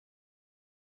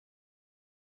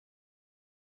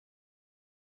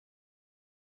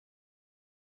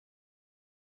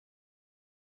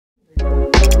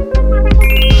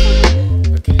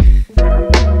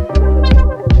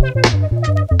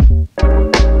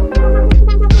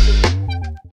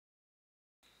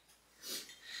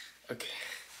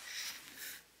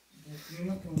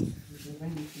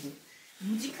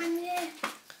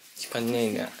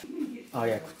Panina. Oh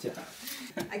yeah, kucha.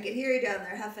 I could hear you down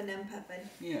there huffing and puffing.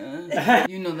 Yeah.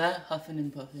 You know that? Huffing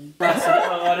and puffing.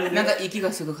 なんか息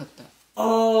がすごかった。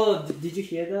Oh, did you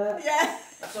hear that? Yeah.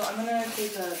 So I'm gonna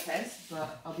take a test,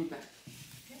 but I'll be back.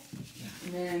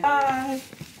 And then... Bye.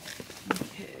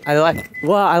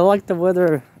 I like the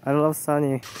weather. I love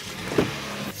sunny.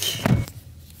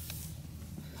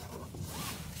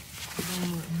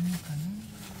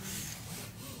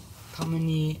 たま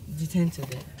に自転車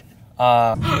で。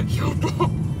ああ、やば。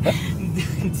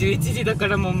11時だか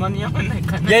らもう間に合わない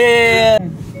かな。いやいやいや。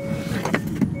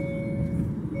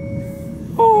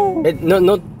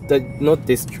Not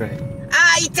this train.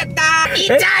 あー、行っちゃった。行っ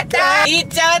ちゃった。行っ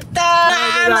ちゃった。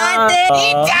待って。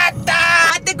行っちゃった。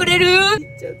待ってくれる？行っ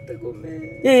ちゃった。ごめん。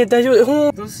いやいや大丈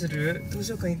夫。どうする？図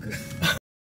書館行く。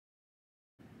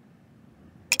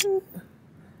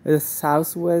The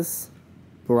Southwest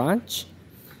branch.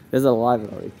 There's a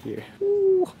library here.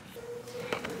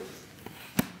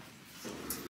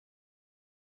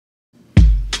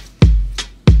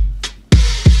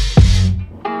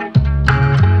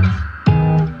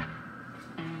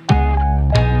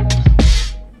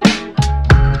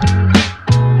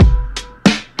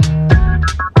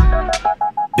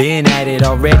 Been at it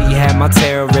already, had my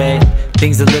tarot read.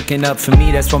 Things are looking up for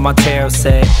me, that's what my tarot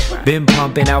said. Been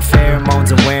pumping out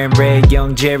pheromones and wearing red.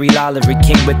 Young Jerry Lawler,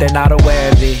 king, but they're not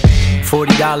aware of it.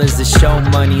 $40 is show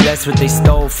money, that's what they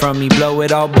stole from me. Blow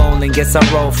it all bowling, guess I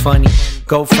roll funny.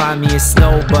 Go find me a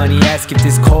snow bunny, ask if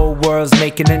this cold world's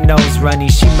making her nose runny.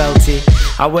 She melted,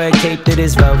 I wear a cape that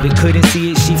is velvet. Couldn't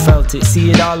see it, she felt it.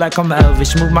 See it all like I'm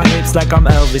Elvis, move my hips like I'm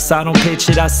Elvis. I don't pitch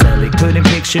it, I sell it. Couldn't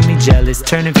picture me jealous,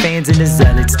 turning fans into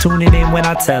zealots. Tuning in when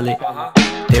I tell it.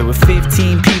 There were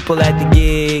 15 people at the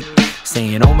gig,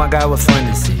 saying, oh my God, what fun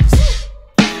this is.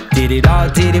 Did it all,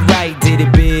 did it right, did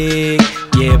it big.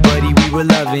 Yeah, buddy, we were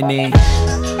loving it.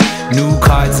 New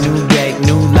cards, new deck,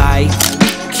 new life.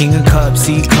 King of Cups,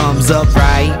 he comes up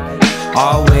right.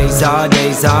 Always, all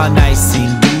days, all nights. Sing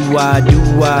do-wah,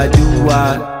 do-wah,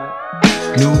 do-wah.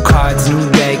 New cards,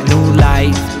 new deck, new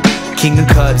life. King of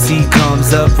Cups, he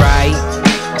comes up right.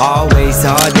 Always,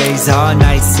 all days, all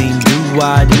nights. Sing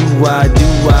do-wah, do-wah,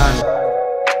 do-wah.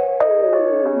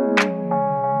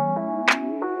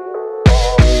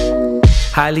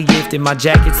 Highly gifted, my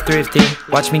jacket's thrifted.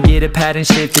 Watch me get a pattern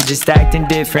shifted, just acting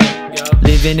different.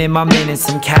 Living in my minutes,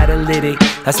 I'm catalytic.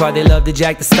 That's why they love to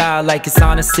jack the style like it's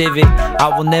on a Civic.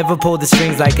 I will never pull the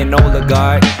strings like an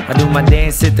oligarch. I do my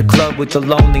dance at the club with the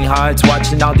lonely hearts.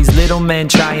 Watching all these little men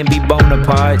try and be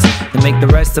Bonapartes and make the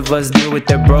rest of us deal with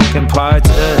their broken parts.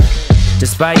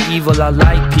 Despite evil, I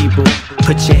like people.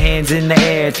 Put your hands in the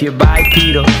air if you're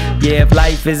bipedal. Yeah, if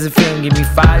life is a film, give me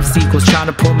 5 sequels. Trying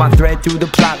to pull my thread through the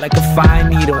plot like a fine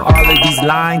needle. All of these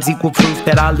lines equal proof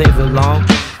that I live alone.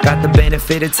 Got the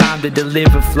benefit of time to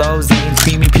deliver flows. Eating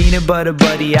creamy peanut butter,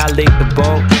 buddy, I lick the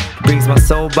bowl. Brings my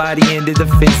soul body into the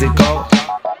physical.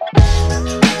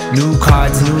 New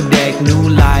cards, new deck, new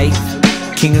life.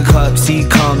 King of Cups, he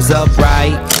comes up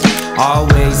right.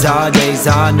 Always, all days,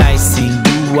 all nights. Sing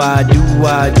do-wah,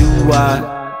 do-wah,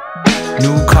 do-wah.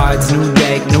 New cards, new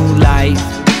deck, new life.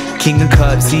 King of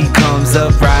Cups, he comes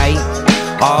up right.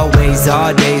 Always,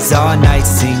 all days, all nights.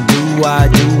 Sing do-wah,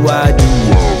 do-wah,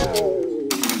 do-wah.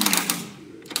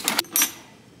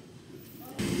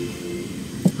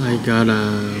 I got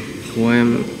a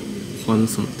poem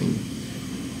something.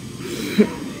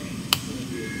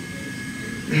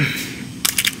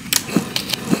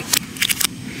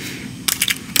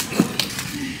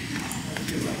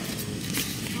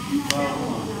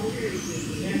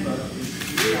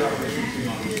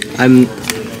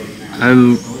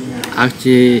 I'm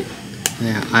actually,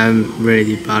 yeah, I'm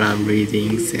really bad at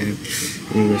reading and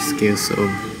English skills, so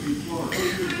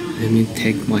let me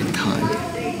take my time.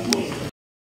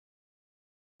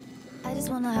 I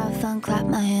just wanna have fun, clap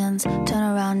my hands, turn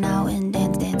around now and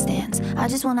dance, dance, dance. I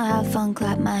just wanna have fun,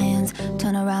 clap my hands,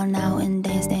 turn around now and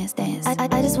dance, dance, dance. I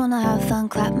just wanna have fun,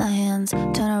 clap my hands,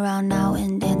 turn around now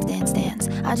and dance, dance, dance.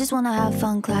 I just wanna have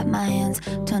fun, clap my hands,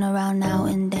 turn around now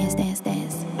and dance, dance,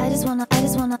 dance. I just wanna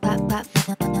clap, clap,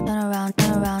 turn around,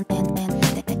 dance, dance,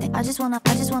 dance. I just wanna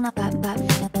clap, clap,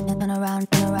 turn around,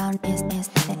 dance, dance,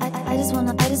 dance. I just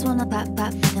wanna clap,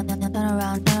 clap, turn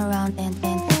around, dance,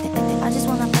 dance, dance. I just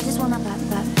wanna clap,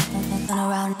 clap,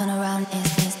 turn around,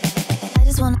 dance, dance.